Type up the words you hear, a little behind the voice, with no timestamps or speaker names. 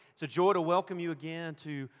It's a joy to welcome you again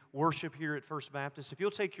to worship here at First Baptist. If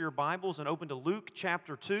you'll take your Bibles and open to Luke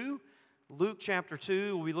chapter 2. Luke chapter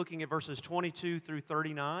 2, we'll be looking at verses 22 through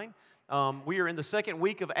 39. We are in the second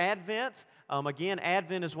week of Advent. Again,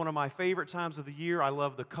 Advent is one of my favorite times of the year. I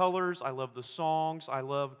love the colors, I love the songs, I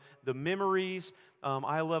love the memories.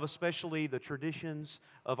 I love especially the traditions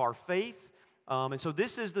of our faith. And so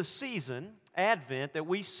this is the season, Advent, that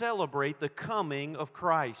we celebrate the coming of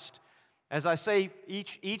Christ. As I say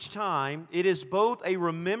each time, it is both a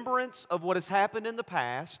remembrance of what has happened in the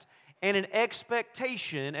past and an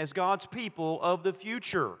expectation as God's people of the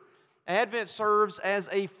future. Advent serves as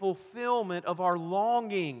a fulfillment of our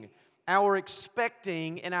longing, our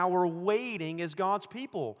expecting, and our waiting as God's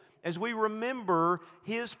people, as we remember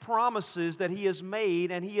His promises that He has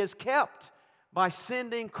made and He has kept by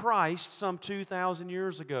sending Christ some 2,000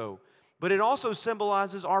 years ago. But it also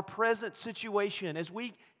symbolizes our present situation as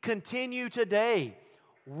we continue today,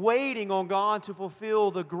 waiting on God to fulfill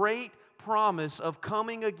the great promise of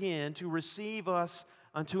coming again to receive us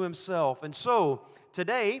unto Himself. And so,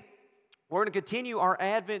 today, we're going to continue our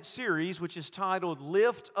Advent series, which is titled,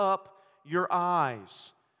 Lift Up Your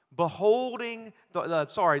Eyes.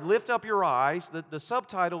 Lift Up Your Eyes. The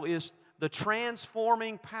subtitle is The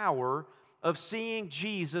Transforming Power of Seeing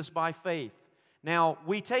Jesus by Faith. Now,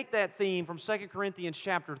 we take that theme from 2 Corinthians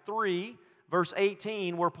chapter 3, verse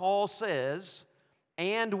 18, where Paul says,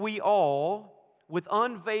 "And we all, with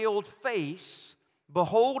unveiled face,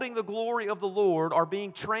 beholding the glory of the Lord, are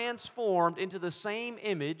being transformed into the same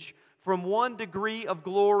image from one degree of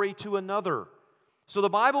glory to another." So the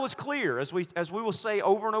Bible is clear, as we will say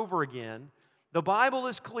over and over again, the Bible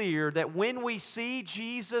is clear that when we see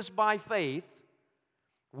Jesus by faith,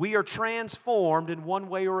 we are transformed in one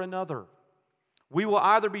way or another. We will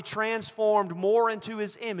either be transformed more into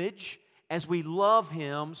His image as we love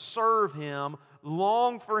Him, serve Him,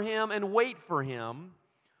 long for Him, and wait for Him,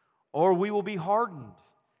 or we will be hardened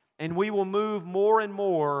and we will move more and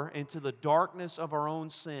more into the darkness of our own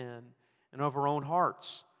sin and of our own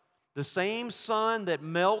hearts. The same sun that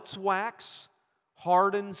melts wax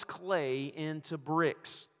hardens clay into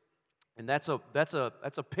bricks. And that's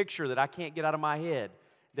a picture that I can't get out of my head.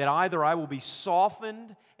 That either I will be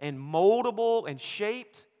softened and moldable and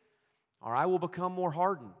shaped, or I will become more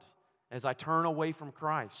hardened as I turn away from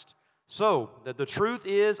Christ. So, the truth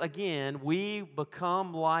is, again, we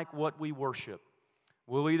become like what we worship.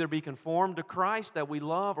 We'll either be conformed to Christ that we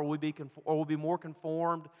love, or we'll be more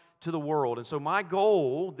conformed to the world. And so my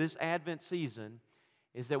goal this Advent season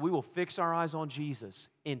is that we will fix our eyes on Jesus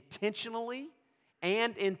intentionally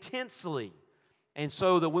and intensely. And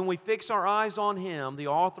so that when we fix our eyes on Him, the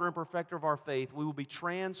author and perfecter of our faith, we will be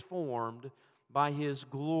transformed by His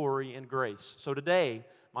glory and grace. So today,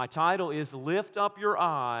 my title is Lift Up Your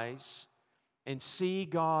Eyes and See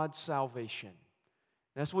God's Salvation.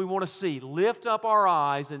 That's what we want to see. Lift up our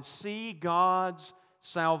eyes and see God's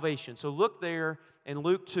salvation. So look there in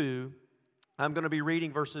Luke 2. I'm going to be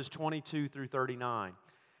reading verses 22 through 39.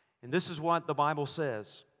 And this is what the Bible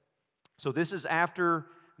says. So this is after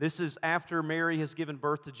Mary has given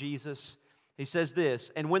birth to Jesus. He says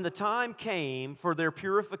this, "And when the time came for their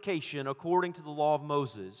purification according to the law of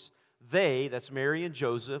Moses, they," that's Mary and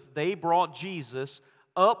Joseph, "they brought Jesus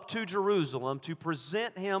up to Jerusalem to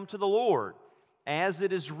present Him to the Lord, as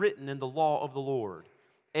it is written in the law of the Lord.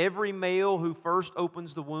 Every male who first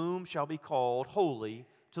opens the womb shall be called holy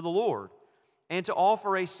to the Lord, and to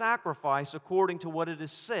offer a sacrifice according to what it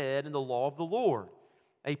is said in the law of the Lord,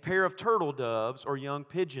 a pair of turtle doves or young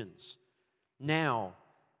pigeons. Now,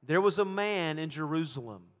 there was a man in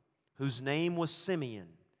Jerusalem whose name was Simeon,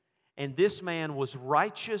 and this man was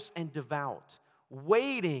righteous and devout,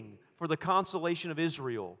 waiting for the consolation of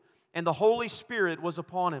Israel, and the Holy Spirit was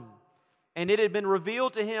upon him. And it had been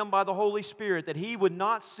revealed to him by the Holy Spirit that he would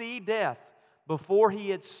not see death before he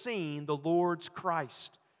had seen the Lord's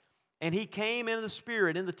Christ. And he came in the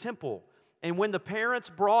Spirit in the temple. And when the parents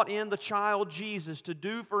brought in the child Jesus to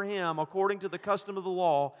do for him according to the custom of the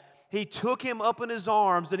law, he took him up in his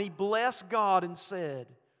arms and he blessed God and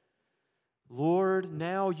said, Lord,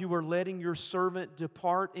 now you are letting your servant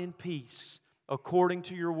depart in peace according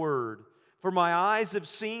to your word. For my eyes have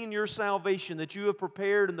seen your salvation that you have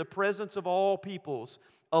prepared in the presence of all peoples,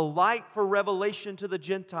 a light for revelation to the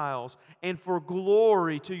Gentiles and for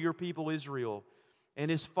glory to your people Israel. And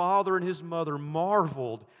his father and his mother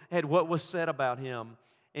marveled at what was said about him.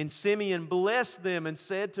 And Simeon blessed them and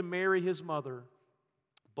said to Mary his mother,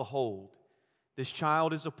 Behold, this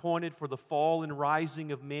child is appointed for the fall and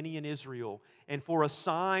rising of many in Israel, and for a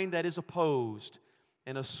sign that is opposed,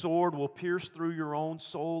 and a sword will pierce through your own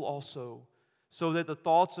soul also, so that the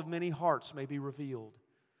thoughts of many hearts may be revealed.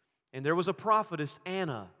 And there was a prophetess,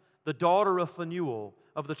 Anna, the daughter of Phanuel,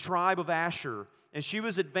 of the tribe of Asher. And she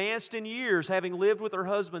was advanced in years, having lived with her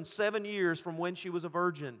husband 7 years from when she was a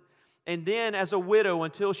virgin. And then as a widow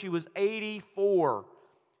until she was 84,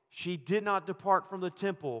 she did not depart from the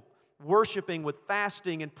temple, worshiping with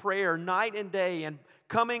fasting and prayer night and day. And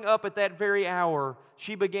coming up at that very hour,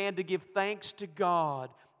 she began to give thanks to God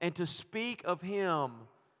and to speak of Him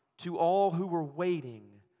to all who were waiting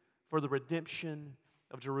for the redemption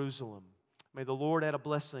of Jerusalem. May the Lord add a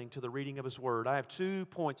blessing to the reading of His Word. I have 2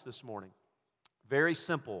 points this morning. Very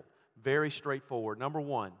simple, very straightforward. Number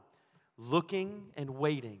 1, looking and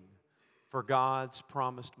waiting for God's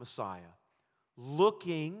promised Messiah.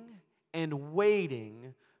 Looking and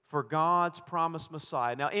waiting for God's promised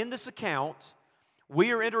Messiah. Now, in this account,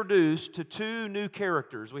 we are introduced to 2 new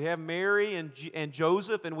characters. We have Mary and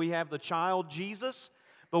Joseph, and we have the child Jesus.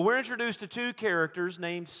 But we're introduced to 2 characters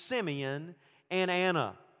named Simeon and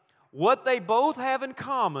Anna. What they both have in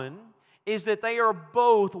common is that they are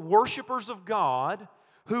both worshipers of God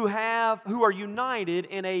who are united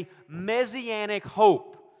in a messianic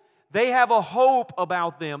hope. They have a hope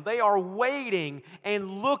about them. They are waiting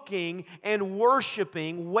and looking and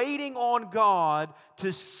worshiping, waiting on God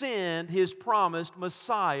to send His promised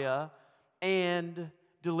Messiah and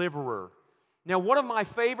deliverer. Now, one of my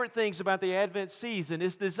favorite things about the Advent season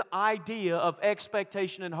is this idea of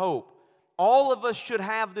expectation and hope. All of us should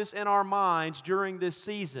have this in our minds during this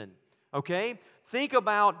season, okay? Think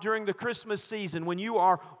about during the Christmas season when you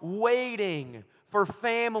are waiting for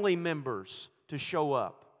family members to show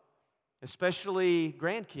up, especially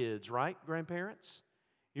grandkids, right, grandparents?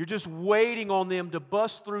 You're just waiting on them to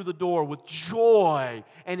bust through the door with joy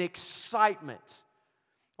and excitement.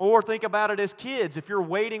 Or think about it as kids. If you're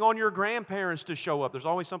waiting on your grandparents to show up, there's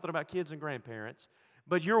always something about kids and grandparents.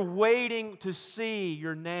 But you're waiting to see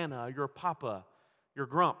your Nana, your Papa, your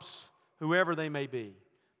Grumps, whoever they may be.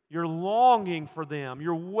 You're longing for them.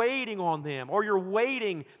 You're waiting on them. Or you're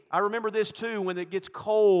waiting. I remember this too when it gets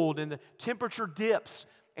cold and the temperature dips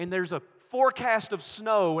and there's a forecast of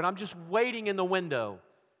snow and I'm just waiting in the window.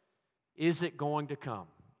 Is it going to come?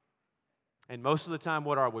 And most of the time,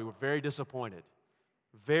 what are we? We're very disappointed.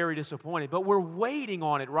 Very disappointed. But we're waiting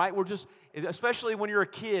on it, right? We're just, especially when you're a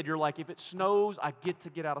kid, you're like, if it snows, I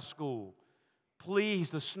get out of school. Please,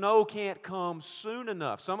 the snow can't come soon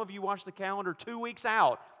enough. Some of you watch the calendar 2 weeks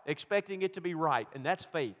out, expecting it to be right, and that's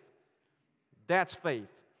faith. That's faith.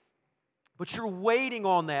 But you're waiting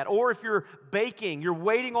on that. Or if you're baking, you're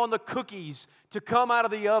waiting on the cookies to come out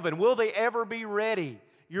of the oven. Will they ever be ready?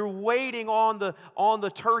 You're waiting on the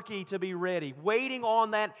turkey to be ready, waiting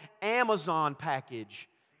on that Amazon package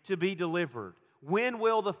to be delivered. When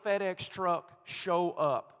will the FedEx truck show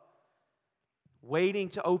up? Waiting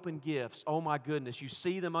to open gifts. Oh my goodness, you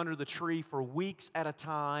see them under the tree for weeks at a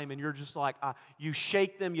time, and you're just like, you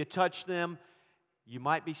shake them, you touch them. You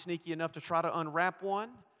might be sneaky enough to try to unwrap one.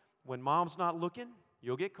 When mom's not looking,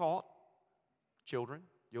 you'll get caught. Children,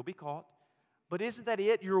 you'll be caught. But isn't that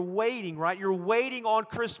it? You're waiting, right? You're waiting on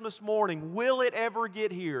Christmas morning. Will it ever get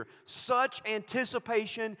here? Such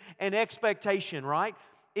anticipation and expectation, right?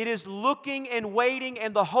 It is looking and waiting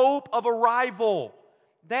and the hope of arrival.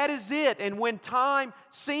 That is it. And when time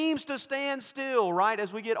seems to stand still, right?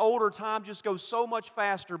 As we get older, time just goes so much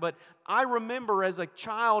faster. But I remember as a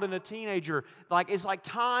child and a teenager, it's like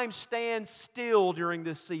time stands still during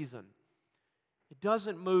this season. It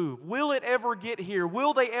doesn't move. Will it ever get here?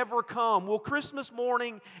 Will they ever come? Will Christmas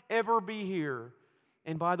morning ever be here?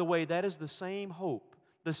 And by the way, that is the same hope,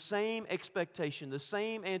 the same expectation, the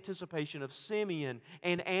same anticipation of Simeon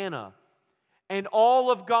and Anna and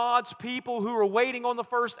all of God's people who are waiting on the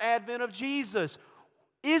first advent of Jesus.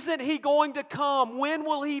 Isn't He going to come? When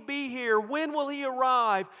will He be here? When will He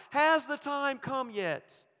arrive? Has the time come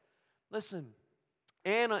yet? Listen,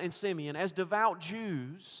 Anna and Simeon, as devout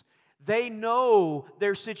Jews, they know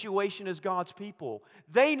their situation as God's people.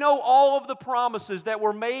 They know all of the promises that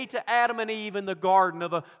were made to Adam and Eve in the garden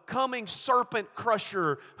of a coming serpent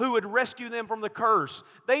crusher who would rescue them from the curse.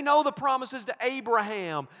 They know the promises to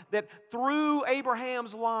Abraham that through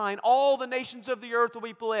Abraham's line, all the nations of the earth will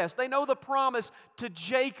be blessed. They know the promise to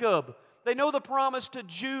Jacob. They know the promise to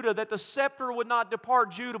Judah that the scepter would not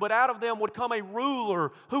depart Judah, but out of them would come a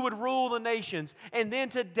ruler who would rule the nations. And then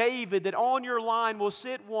to David that on your line will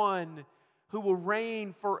sit one who will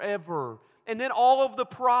reign forever. And then all of the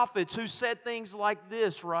prophets who said things like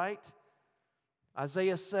this, right?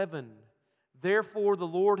 Isaiah 7, therefore the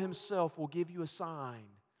Lord Himself will give you a sign.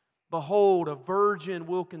 Behold, a virgin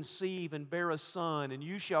will conceive and bear a son, and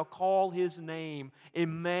you shall call His name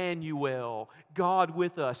Emmanuel, God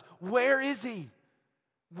with us. Where is He?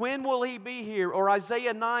 When will He be here? Or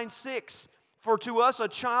Isaiah 9:6, for to us a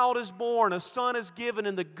child is born, a son is given,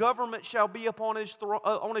 and the government shall be upon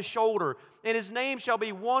on his shoulder. And His name shall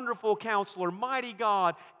be Wonderful Counselor, Mighty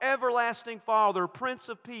God, Everlasting Father, Prince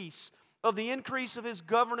of Peace. Of the increase of His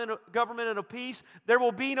government and of peace, there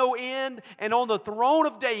will be no end. And on the throne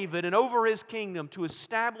of David and over His kingdom, to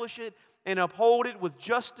establish it and uphold it with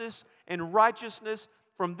justice and righteousness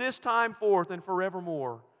from this time forth and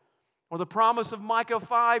forevermore. Or the promise of Micah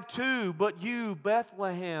 5:2, but you,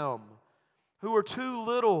 Bethlehem, who are too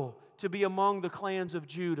little to be among the clans of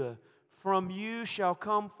Judah, from you shall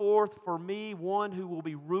come forth for me one who will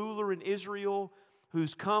be ruler in Israel,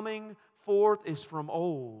 whose coming forth is from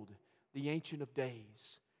old, the Ancient of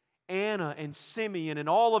Days. Anna and Simeon and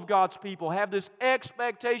all of God's people have this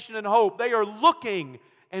expectation and hope. They are looking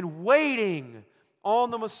and waiting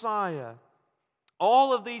on the Messiah.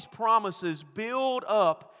 All of these promises build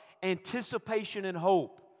up anticipation and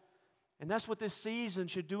hope. And that's what this season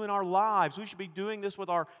should do in our lives. We should be doing this with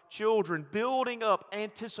our children, building up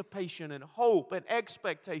anticipation and hope and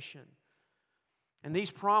expectation. And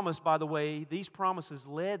these promises, by the way, these promises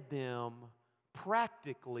led them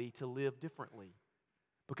practically to live differently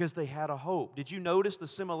because they had a hope. Did you notice the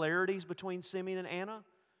similarities between Simeon and Anna?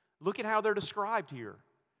 Look at how they're described here.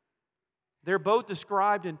 They're both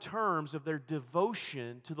described in terms of their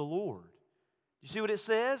devotion to the Lord. You see what it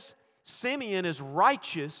says? Simeon is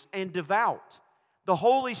righteous and devout. The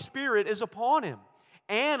Holy Spirit is upon him.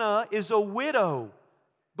 Anna is a widow.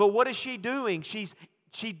 But what is she doing?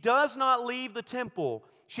 She does not leave the temple.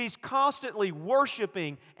 She's constantly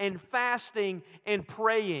worshiping and fasting and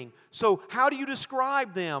praying. So how do you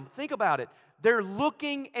describe them? Think about it. They're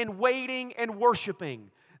looking and waiting and worshiping.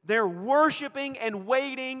 They're worshiping and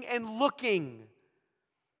waiting and looking.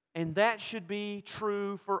 And that should be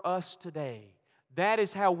true for us today. That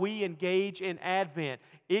is how we engage in Advent.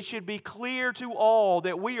 It should be clear to all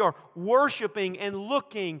that we are worshiping and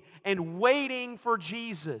looking and waiting for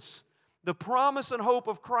Jesus. The promise and hope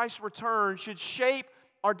of Christ's return should shape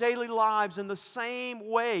our daily lives in the same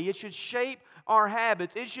way. It should shape our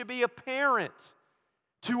habits. It should be apparent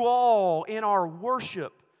to all in our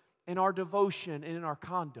worship, in our devotion, and in our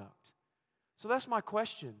conduct. So that's my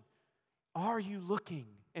question. Are you looking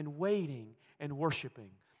and waiting and worshiping?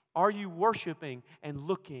 Are you worshiping and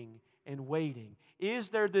looking and waiting? Is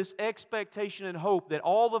there this expectation and hope that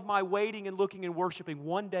all of my waiting and looking and worshiping,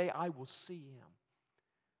 one day I will see Him?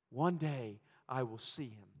 One day I will see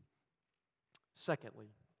Him. Secondly,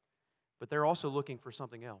 but they're also looking for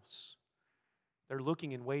something else. They're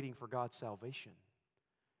looking and waiting for God's salvation.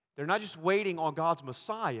 They're not just waiting on God's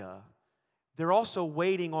Messiah, they're also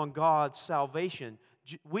waiting on God's salvation.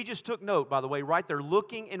 We just took note, by the way, right? They're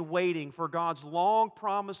looking and waiting for God's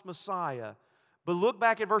long-promised Messiah. But look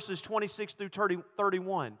back at verses 26 through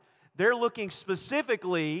 31. They're looking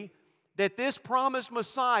specifically that this promised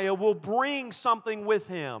Messiah will bring something with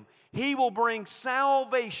Him. He will bring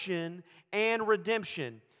salvation and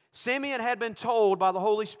redemption. Simeon had been told by the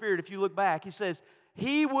Holy Spirit, if you look back, he says,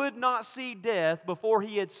 he would not see death before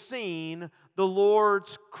he had seen the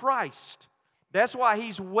Lord's Christ. That's why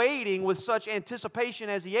he's waiting with such anticipation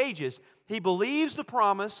as he ages. He believes the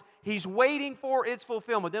promise. He's waiting for its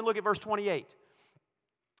fulfillment. Then look at verse 28.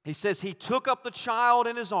 He says, he took up the child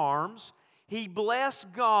in his arms. He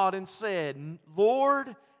blessed God and said,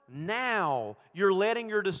 Lord, now you're letting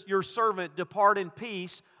your servant depart in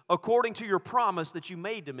peace according to your promise that you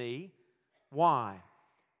made to me. Why?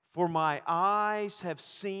 For my eyes have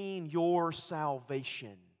seen your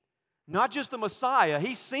salvation. Not just the Messiah.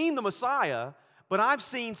 He's seen the Messiah, but I've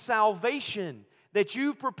seen salvation that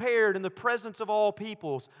you've prepared in the presence of all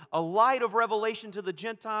peoples, a light of revelation to the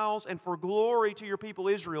Gentiles and for glory to your people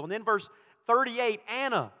Israel. And then verse 38,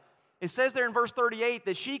 Anna, it says there in verse 38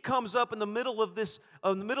 that she comes up in the middle of this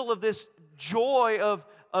joy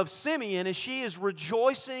of Simeon, and she is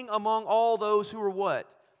rejoicing among all those who are what?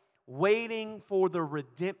 Waiting for the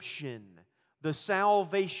redemption, the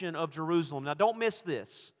salvation of Jerusalem. Now don't miss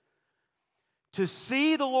this. To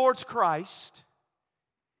see the Lord's Christ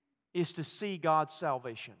is to see God's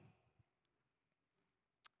salvation.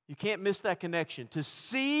 You can't miss that connection. To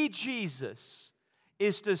see Jesus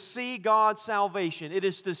is to see God's salvation. It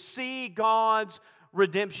is to see God's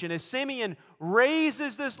redemption. As Simeon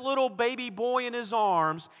raises this little baby boy in his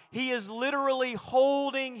arms, he is literally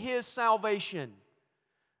holding his salvation.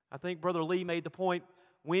 I think Brother Lee made the point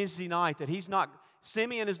Wednesday night that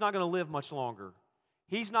Simeon is not going to live much longer.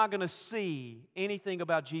 He's not going to see anything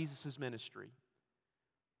about Jesus' ministry.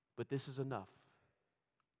 But this is enough.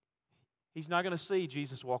 He's not going to see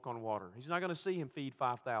Jesus walk on water. He's not going to see Him feed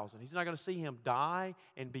 5,000. He's not going to see Him die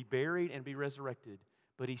and be buried and be resurrected.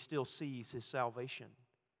 but he still sees his salvation.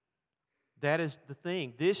 That is the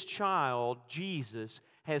thing. This child, Jesus,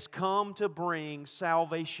 has come to bring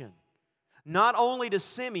salvation. Not only to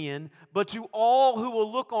Simeon, but to all who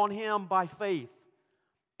will look on him by faith.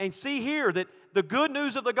 And see here that the good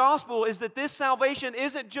news of the gospel is that this salvation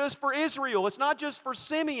isn't just for Israel. It's not just for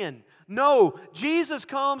Simeon. No, Jesus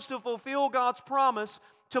comes to fulfill God's promise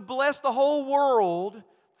to bless the whole world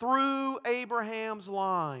through Abraham's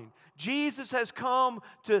line. Jesus has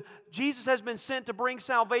been sent to bring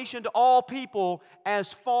salvation to all people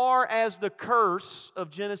as far as the curse of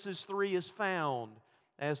Genesis 3 is found,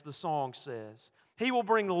 as the song says. He will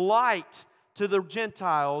bring light to the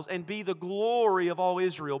Gentiles and be the glory of all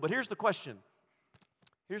Israel. But here's the question.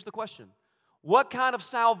 What kind of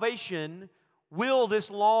salvation will this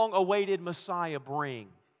long-awaited Messiah bring?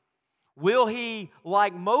 Will he,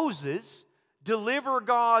 like Moses, deliver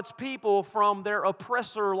God's people from their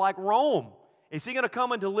oppressor like Rome? Is he going to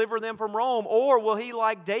come and deliver them from Rome? Or will he,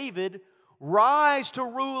 like David, rise to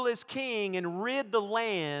rule as king and rid the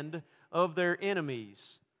land of their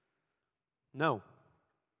enemies? No.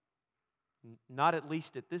 Not at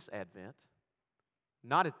least at this Advent.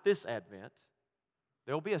 Not at this Advent.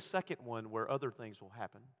 There will be a second one where other things will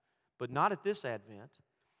happen, but not at this Advent.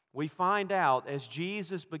 We find out as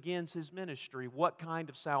Jesus begins his ministry what kind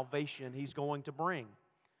of salvation he's going to bring.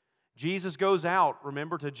 Jesus goes out,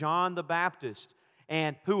 remember, to John the Baptist,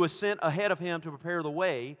 and who was sent ahead of him to prepare the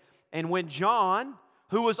way. And when John,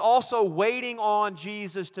 who was also waiting on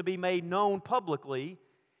Jesus to be made known publicly,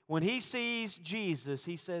 when he sees Jesus,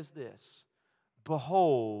 he says this,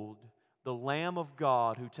 "Behold, the Lamb of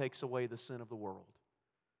God who takes away the sin of the world."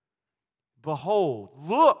 Behold,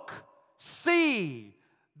 look, see,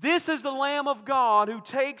 this is the Lamb of God who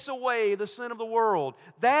takes away the sin of the world.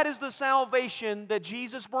 That is the salvation that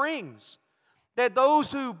Jesus brings. That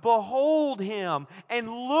those who behold Him and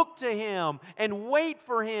look to Him and wait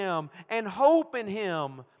for Him and hope in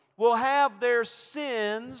Him will have their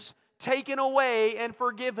sins taken away and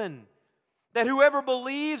forgiven. That whoever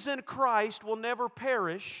believes in Christ will never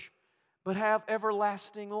perish but have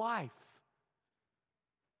everlasting life.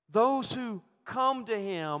 Those who come to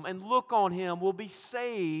Him and look on Him will be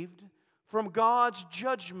saved from God's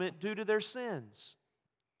judgment due to their sins.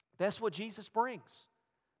 That's what Jesus brings.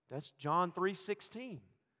 That's John 3:16.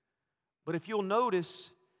 But if you'll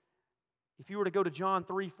notice, if you were to go to John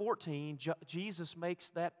 3:14, Jesus makes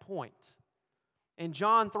that point. In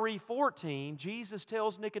John 3:14, Jesus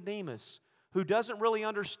tells Nicodemus, who doesn't really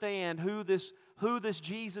understand who this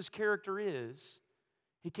Jesus character is.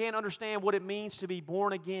 He can't understand what it means to be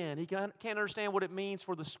born again. He can't understand what it means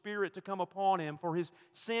for the Spirit to come upon him, for his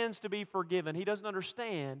sins to be forgiven. He doesn't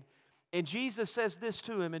understand. And Jesus says this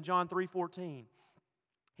to him in John 3:14.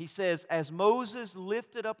 He says, "As Moses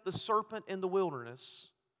lifted up the serpent in the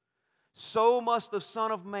wilderness, so must the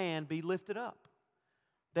Son of Man be lifted up,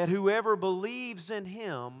 that whoever believes in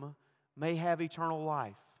Him may have eternal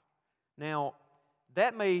life." Now,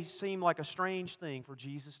 that may seem like a strange thing for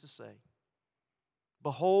Jesus to say.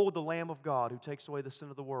 Behold the Lamb of God who takes away the sin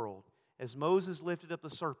of the world. As Moses lifted up the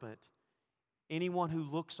serpent, anyone who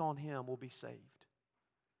looks on Him will be saved.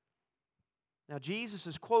 Now, Jesus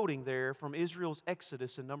is quoting there from Israel's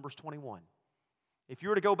Exodus in Numbers 21. If you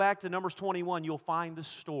were to go back to Numbers 21, you'll find this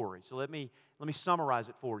story. So let me summarize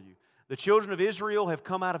it for you. The children of Israel have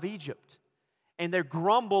come out of Egypt, and they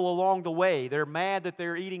grumble along the way. They're mad that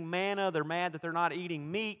they're eating manna. They're mad that they're not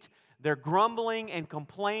eating meat. They're grumbling and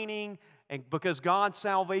complaining because God's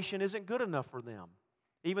salvation isn't good enough for them,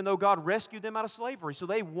 even though God rescued them out of slavery. So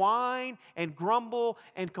they whine and grumble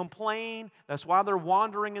and complain. That's why they're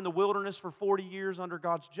wandering in the wilderness for 40 years under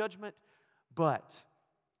God's judgment. But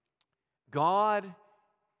God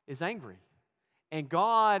is angry, and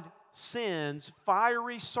God sends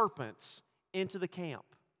fiery serpents into the camp.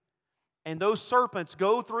 And those serpents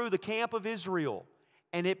go through the camp of Israel,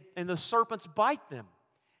 and the serpents bite them.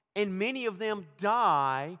 And many of them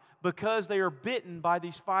die because they are bitten by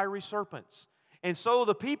these fiery serpents. And so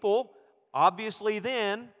the people, obviously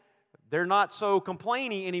then, they're not so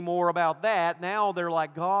complaining anymore about that. Now they're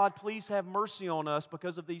like, "God, please have mercy on us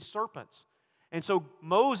because of these serpents." And so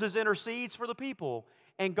Moses intercedes for the people,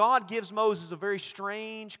 and God gives Moses a very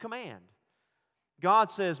strange command.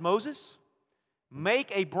 God says, "Moses,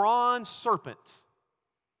 make a bronze serpent,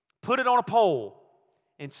 put it on a pole,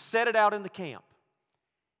 and set it out in the camp.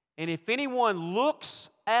 And if anyone looks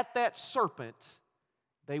at that serpent,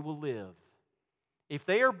 they will live." If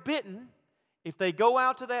they are bitten, if they go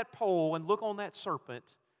out to that pole and look on that serpent,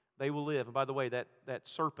 they will live. And by the way, that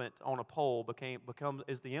serpent on a pole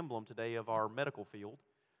is the emblem today of our medical field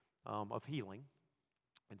of healing.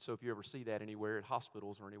 And so if you ever see that anywhere at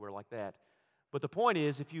hospitals or anywhere like that. But the point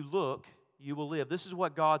is, if you look, you will live. This is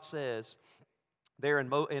what God says there in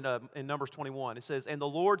Numbers 21. It says, "And the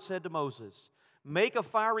Lord said to Moses, make a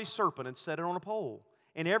fiery serpent and set it on a pole,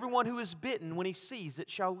 and everyone who is bitten when he sees it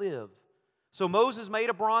shall live. So Moses made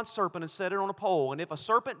a bronze serpent and set it on a pole, and if a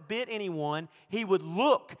serpent bit anyone, he would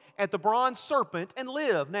look at the bronze serpent and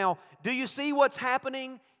live." Now, do you see what's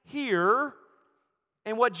happening here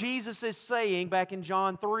and what Jesus is saying back in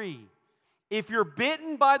John 3? If you're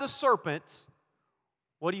bitten by the serpent,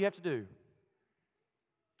 what do you have to do?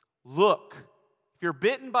 Look. If you're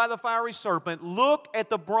bitten by the fiery serpent, look at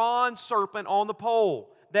the bronze serpent on the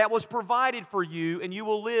pole that was provided for you, and you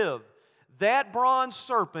will live. That bronze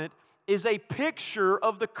serpent is a picture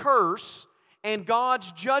of the curse and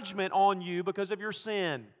God's judgment on you because of your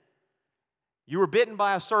sin. You were bitten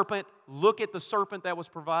by a serpent. Look at the serpent that was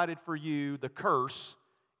provided for you, the curse,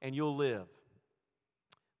 and you'll live.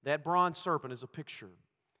 That bronze serpent is a picture.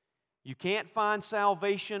 You can't find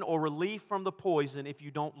salvation or relief from the poison if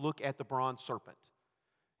you don't look at the bronze serpent.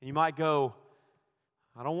 And you might go,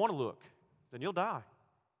 I don't want to look. Then you'll die.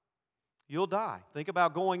 You'll die. Think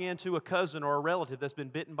about going into a cousin or a relative that's been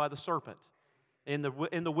bitten by the serpent in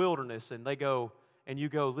the wilderness, and they go, and you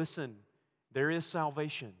go, listen, there is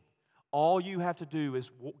salvation. All you have to do is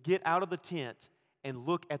get out of the tent and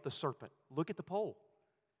look at the serpent. Look at the pole.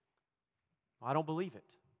 I don't believe it.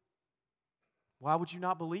 Why would you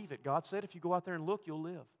not believe it? God said if you go out there and look, you'll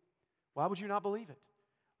live. Why would you not believe it?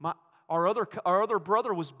 Our other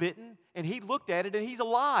brother was bitten, and he looked at it, and he's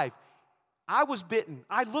alive. I was bitten.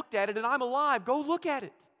 I looked at it, and I'm alive. Go look at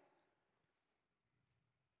it.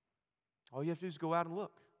 All you have to do is go out and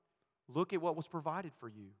look. Look at what was provided for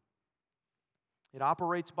you. It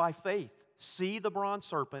operates by faith. See the bronze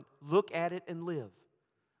serpent, look at it, and live.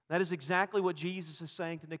 That is exactly what Jesus is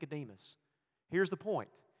saying to Nicodemus. Here's the point.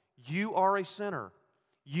 You are a sinner.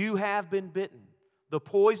 You have been bitten. The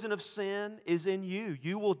poison of sin is in you.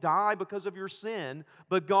 You will die because of your sin,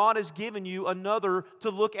 but God has given you another to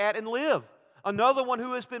look at and live. Another one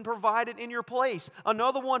who has been provided in your place.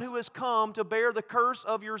 Another one who has come to bear the curse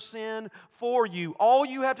of your sin for you. All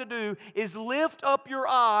you have to do is lift up your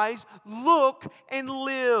eyes, look and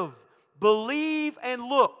live. Believe and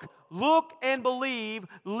look. Look and believe.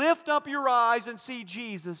 Lift up your eyes and see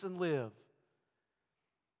Jesus and live.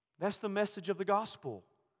 That's the message of the gospel.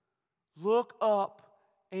 Look up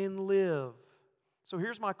and live. So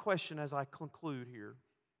here's my question as I conclude here.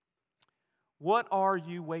 What are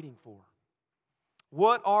you waiting for?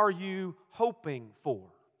 What are you hoping for?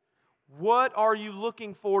 What are you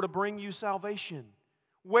looking for to bring you salvation?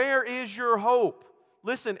 Where is your hope?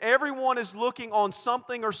 Listen, everyone is looking on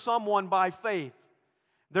something or someone by faith.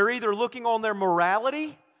 They're either looking on their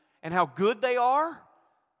morality and how good they are.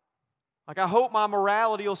 Like, I hope my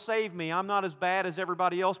morality will save me. I'm not as bad as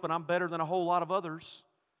everybody else, but I'm better than a whole lot of others.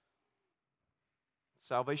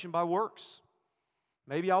 Salvation by works.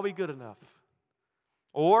 Maybe I'll be good enough.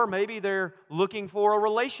 Or maybe they're looking for a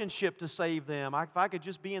relationship to save them. If I could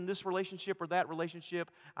just be in this relationship or that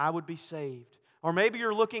relationship, I would be saved. Or maybe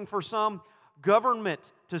you're looking for some government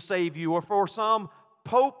to save you, or for some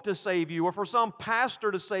pope to save you, or for some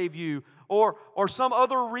pastor to save you, or some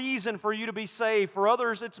other reason for you to be saved. For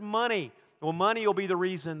others, it's money. Well, money will be the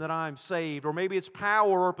reason that I'm saved. Or maybe it's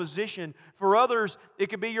power or position. For others, it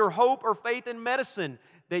could be your hope or faith in medicine,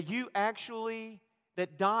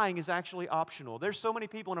 that dying is actually optional. There's so many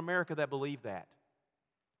people in America that believe that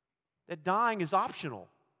dying is optional.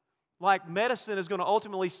 Like medicine is going to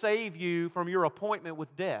ultimately save you from your appointment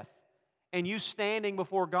with death and you standing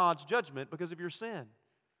before God's judgment because of your sin.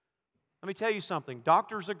 Let me tell you something.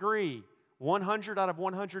 Doctors agree 100 out of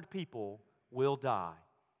 100 people will die.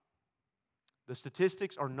 The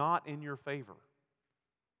statistics are not in your favor.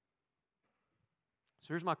 So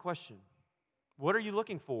here's my question. What are you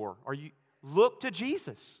looking for? Look to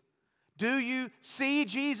Jesus. Do you see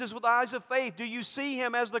Jesus with eyes of faith? Do you see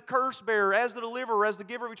Him as the curse bearer, as the deliverer, as the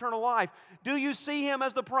giver of eternal life? Do you see Him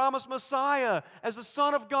as the promised Messiah, as the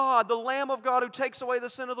Son of God, the Lamb of God who takes away the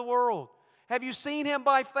sin of the world? Have you seen Him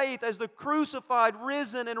by faith as the crucified,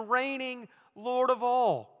 risen, and reigning Lord of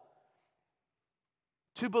all?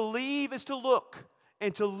 To believe is to look,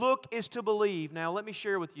 and to look is to believe. Now, let me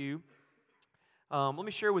share with you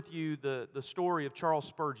the story of Charles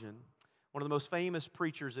Spurgeon, one of the most famous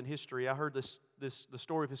preachers in history. I heard the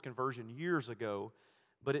story of his conversion years ago,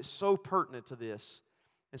 but it's so pertinent to this.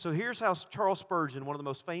 And so here's how Charles Spurgeon, one of the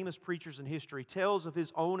most famous preachers in history, tells of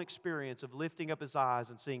his own experience of lifting up his eyes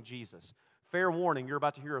and seeing Jesus. Fair warning, you're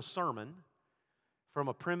about to hear a sermon from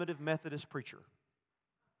a primitive Methodist preacher.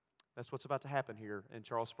 That's what's about to happen here in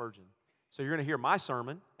Charles Spurgeon. So you're going to hear my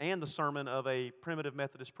sermon and the sermon of a primitive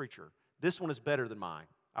Methodist preacher. This one is better than mine,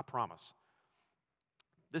 I promise.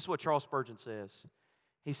 This is what Charles Spurgeon says.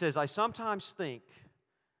 He says, I sometimes think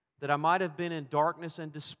that I might have been in darkness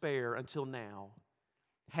and despair until now,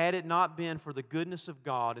 had it not been for the goodness of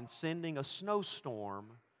God in sending a snowstorm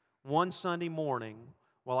one Sunday morning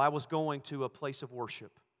while I was going to a place of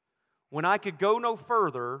worship. When I could go no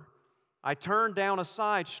further, I turned down a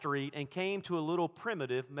side street and came to a little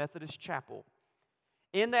primitive Methodist chapel.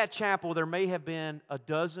 In that chapel, there may have been a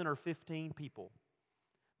dozen or 15 people.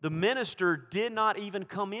 The minister did not even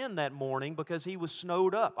come in that morning because he was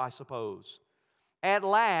snowed up, I suppose. At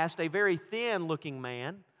last, a very thin-looking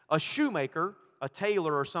man, a shoemaker, a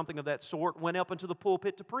tailor or something of that sort, went up into the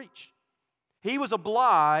pulpit to preach. He was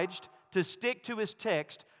obliged to stick to his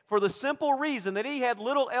text for the simple reason that he had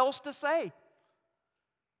little else to say.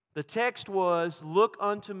 The text was, look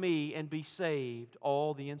unto me and be saved,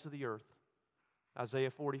 all the ends of the earth.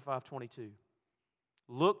 Isaiah 45:22.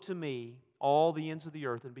 Look to me, all the ends of the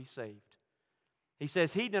earth, and be saved. He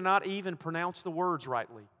says he did not even pronounce the words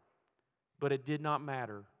rightly, but it did not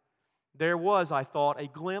matter. There was, I thought, a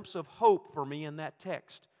glimpse of hope for me in that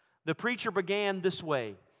text. The preacher began this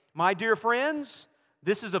way. My dear friends,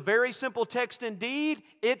 this is a very simple text indeed.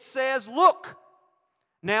 It says, look.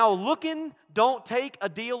 Now, looking don't take a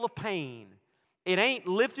deal of pain. It ain't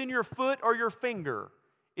lifting your foot or your finger.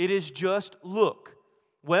 It is just look.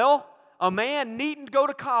 Well, a man needn't go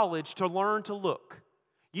to college to learn to look.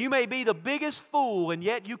 You may be the biggest fool, and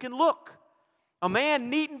yet you can look. A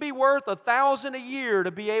man needn't be worth 1,000 a year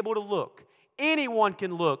to be able to look. Anyone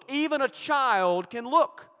can look. Even a child can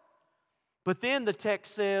look. But then the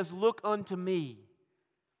text says, look unto me.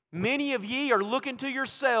 Many of ye are looking to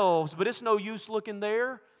yourselves, but it's no use looking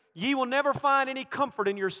there. Ye will never find any comfort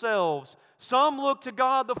in yourselves. Some look to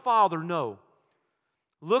God the Father. No.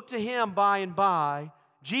 Look to Him by and by.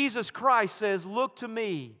 Jesus Christ says, look to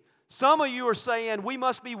me. Some of you are saying, we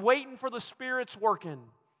must be waiting for the Spirit's working.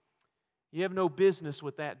 You have no business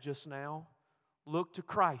with that just now. Look to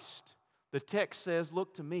Christ. The text says,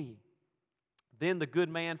 look to me. Then the good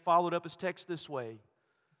man followed up his text this way.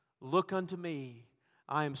 Look unto me.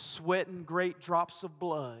 I am sweating great drops of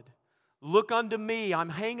blood. Look unto me. I'm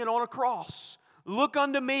hanging on a cross. Look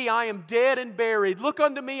unto me. I am dead and buried. Look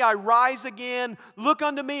unto me. I rise again. Look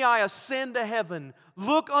unto me. I ascend to heaven.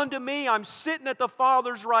 Look unto me. I'm sitting at the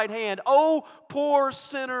Father's right hand. Oh, poor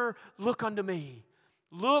sinner, look unto me.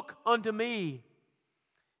 Look unto me.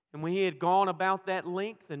 And when he had gone about that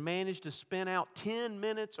length and managed to spin out 10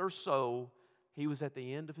 minutes or so, he was at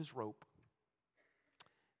the end of his rope.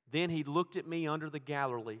 Then he looked at me under the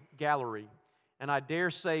gallery, and I dare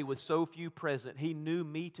say with so few present, he knew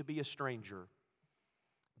me to be a stranger.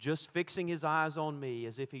 Just fixing his eyes on me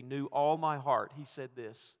as if he knew all my heart, he said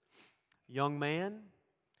this, young man,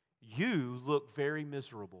 you look very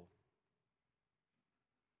miserable.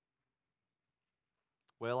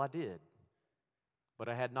 Well, I did, but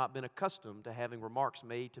I had not been accustomed to having remarks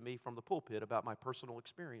made to me from the pulpit about my personal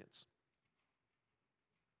experience.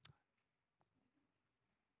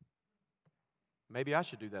 Maybe I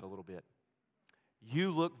should do that a little bit.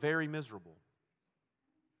 You look very miserable.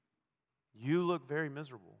 You look very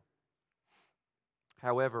miserable.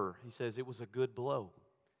 However, he says it was a good blow.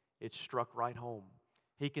 It struck right home.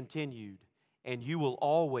 He continued, and you will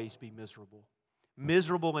always be miserable.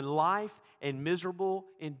 Miserable in life and miserable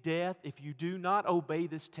in death if you do not obey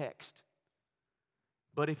this text.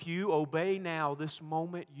 But if you obey now, this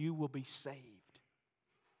moment, you will be saved.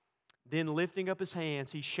 Then lifting up his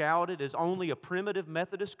hands, he shouted as only a primitive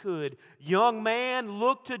Methodist could, young man,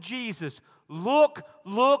 look to Jesus. Look,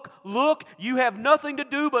 look, look. You have nothing to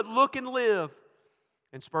do but look and live.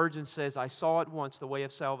 And Spurgeon says, I saw at once the way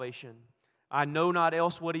of salvation. I know not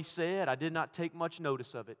else what he said. I did not take much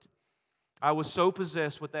notice of it. I was so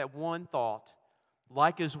possessed with that one thought,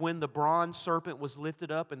 like as when the bronze serpent was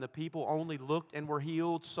lifted up and the people only looked and were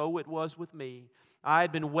healed, so it was with me. I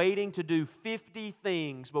had been waiting to do 50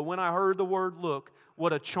 things, but when I heard the word look,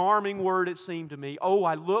 what a charming word it seemed to me. Oh,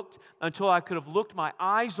 I looked until I could have looked my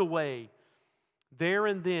eyes away. There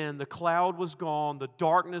and then the cloud was gone, the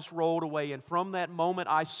darkness rolled away, and from that moment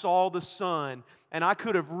I saw the sun, and I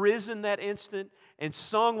could have risen that instant and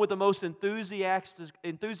sung with the most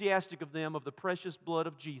enthusiastic of them of the precious blood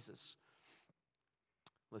of Jesus.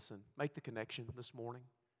 Listen, make the connection this morning.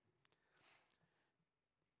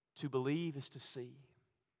 To believe is to see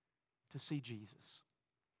Jesus.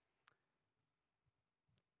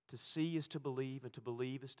 To see is to believe, and to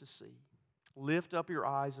believe is to see. Lift up your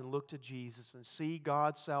eyes and look to Jesus and see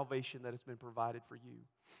God's salvation that has been provided for you.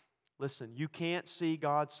 Listen, you can't see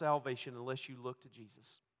God's salvation unless you look to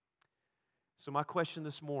Jesus. So my question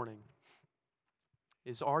this morning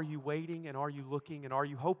is, are you waiting and are you looking and are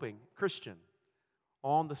you hoping, Christian,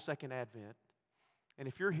 on the second advent? And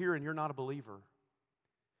if you're here and you're not a believer,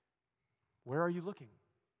 where are you looking?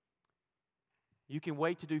 You can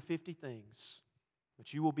wait to do 50 things,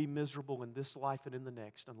 but you will be miserable in this life and in the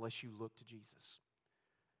next unless you look to Jesus.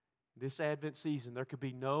 This Advent season, there could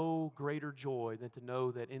be no greater joy than to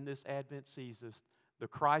know that in this Advent season, the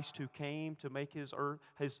Christ who came to make His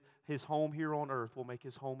home here on earth will make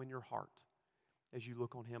His home in your heart as you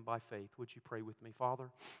look on Him by faith. Would you pray with me? Father,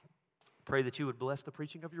 pray that you would bless the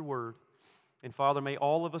preaching of your word. And Father, may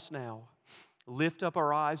all of us now lift up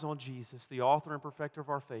our eyes on Jesus, the author and perfecter of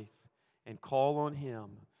our faith, and call on Him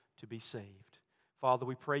to be saved. Father,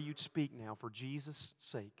 we pray you'd speak now for Jesus'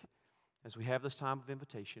 sake as we have this time of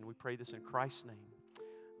invitation. We pray this in Christ's name.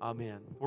 Amen.